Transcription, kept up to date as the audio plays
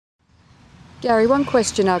Gary, one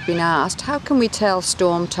question I've been asked, how can we tell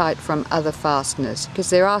Storm-Tite from other fasteners?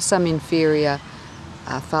 Because there are some inferior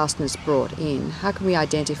fasteners brought in. How can we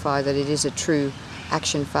identify that it is a true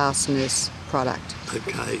Action Fasteners product?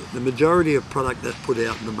 Okay, the majority of product that's put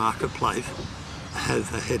out in the marketplace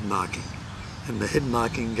has a head marking, and the head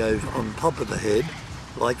marking goes on top of the head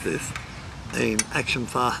like this, and Action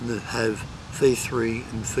Fasteners have C3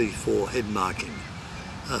 and C4 head marking.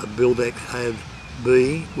 Buildex have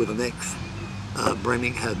B with an X,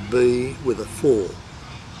 Brennick have B with a 4,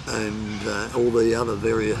 and all the other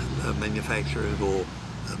various manufacturers or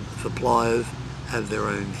suppliers have their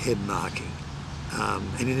own head marking.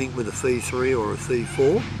 Anything with a C3 or a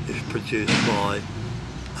C4 is produced by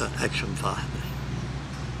Action Fasteners.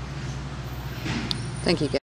 Thank you, Gary.